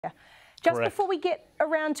Just Correct. before we get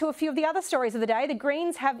around to a few of the other stories of the day, the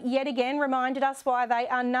Greens have yet again reminded us why they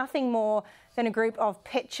are nothing more than a group of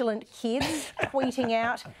petulant kids tweeting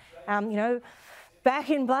out, back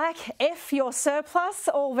in black, F your surplus,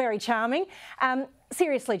 all very charming.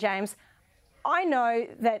 Seriously, James, I know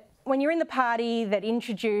that when you're in the party that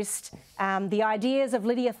introduced the ideas of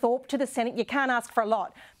Lidia Thorpe to the Senate, you can't ask for a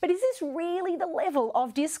lot. But is this really the level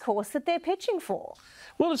of discourse that they're pitching for?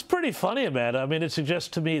 Well, it's pretty funny, Amanda. I mean, it suggests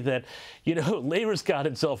to me that, Labour's got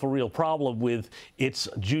itself a real problem with its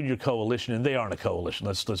junior coalition, and they aren't a coalition.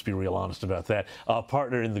 Let's be real honest about that.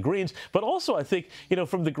 Partner in the Greens. But also, I think,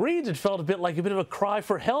 from the Greens, it felt a bit of a cry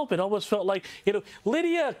for help. It almost felt like,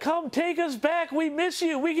 Lidia, come take us back. We miss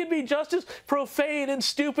you. We can be just as profane and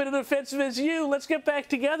stupid and offensive as you. Let's get back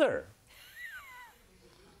together.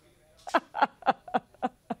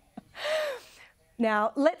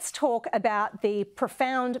 Now, let's talk about the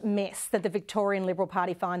profound mess that the Victorian Liberal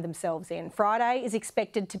Party find themselves in. Friday is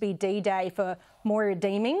expected to be D-Day for Moira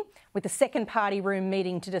Deeming, with the second party room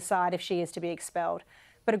meeting to decide if she is to be expelled.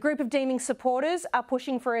 But a group of Deeming supporters are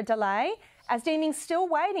pushing for a delay, as Deeming's still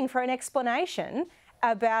waiting for an explanation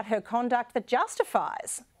about her conduct that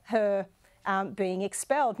justifies her being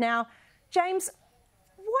expelled. Now, James,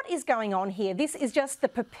 what is going on here? This is just the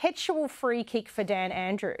perpetual free kick for Dan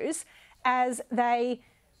Andrews, as they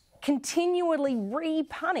continually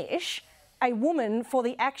re-punish a woman for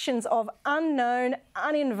the actions of unknown,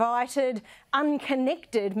 uninvited,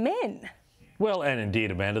 unconnected men. Well, and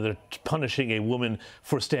indeed, Amanda, they're punishing a woman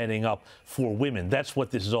for standing up for women. That's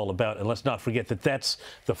what this is all about. And let's not forget that that's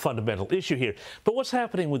the fundamental issue here. But what's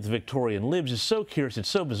happening with the Victorian Libs is so curious. It's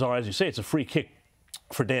so bizarre. As you say, it's a free kick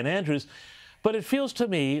for Dan Andrews. But it feels to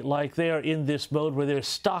me like they are in this mode where they're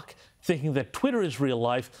stuck thinking that Twitter is real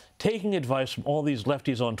life, taking advice from all these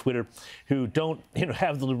lefties on Twitter who don't,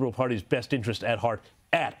 have the Liberal Party's best interest at heart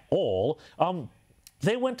at all.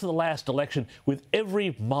 They went to the last election with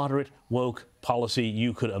every moderate, woke policy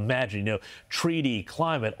you could imagine, treaty,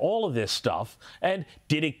 climate, all of this stuff. And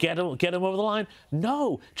did it get them over the line?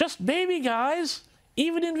 No, just maybe, guys.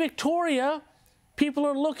 Even in Victoria, people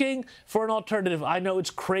are looking for an alternative. I know it's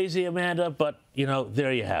crazy, Amanda, but,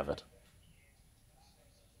 there you have it.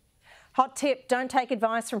 Hot tip, don't take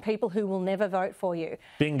advice from people who will never vote for you.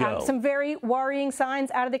 Bingo. Some very worrying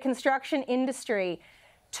signs out of the construction industry.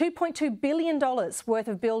 $2.2 billion worth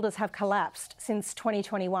of builders have collapsed since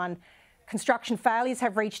 2021. Construction failures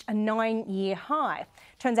have reached a 9-year high.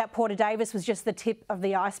 Turns out Porter Davis was just the tip of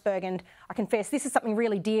the iceberg, and I confess this is something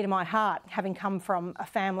really dear to my heart, having come from a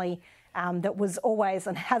family that was always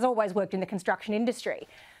and has always worked in the construction industry.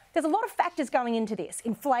 There's a lot of factors going into this: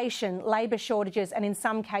 inflation, labour shortages, and in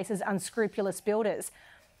some cases, unscrupulous builders.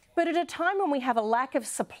 But at a time when we have a lack of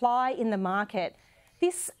supply in the market,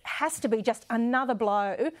 this has to be just another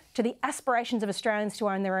blow to the aspirations of Australians to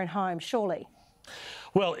own their own homes, surely.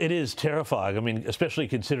 Well, it is terrifying. I mean, especially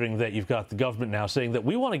considering that you've got the government now saying that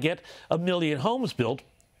we want to get 1 million homes built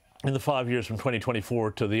in the 5 years from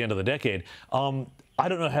 2024 to the end of the decade. I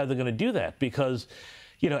don't know how they're going to do that because,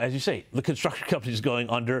 as you say, the construction company's going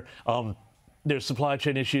under. There's supply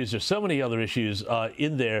chain issues. There's so many other issues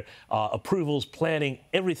in there, approvals, planning,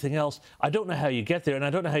 everything else. I don't know how you get there, and I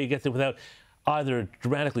don't know how you get there without either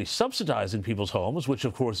dramatically subsidizing people's homes, which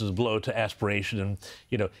of course is a blow to aspiration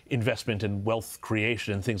and, investment and wealth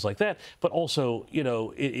creation and things like that. But also,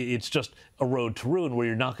 it's just a road to ruin where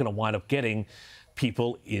you're not going to wind up getting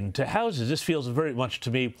people into houses. This feels very much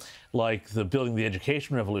to me like the Building the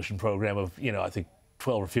Education Revolution program of, I think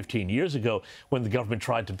 12 or 15 years ago, when the government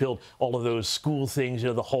tried to build all of those school things,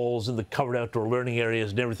 the halls and the covered outdoor learning areas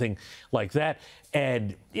and everything like that,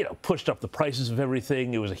 and, pushed up the prices of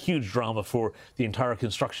everything. It was a huge drama for the entire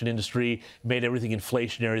construction industry, made everything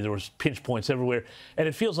inflationary. There was pinch points everywhere. And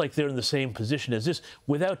it feels like they're in the same position as this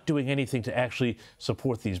without doing anything to actually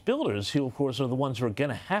support these builders, who, of course, are the ones who are going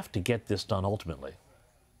to have to get this done ultimately.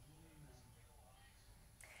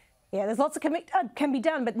 Yeah, there's lots that can be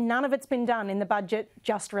done, but none of it's been done in the budget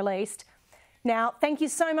just released. Now, thank you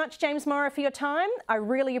so much, James Morrow, for your time. I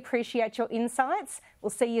really appreciate your insights.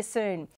 We'll see you soon.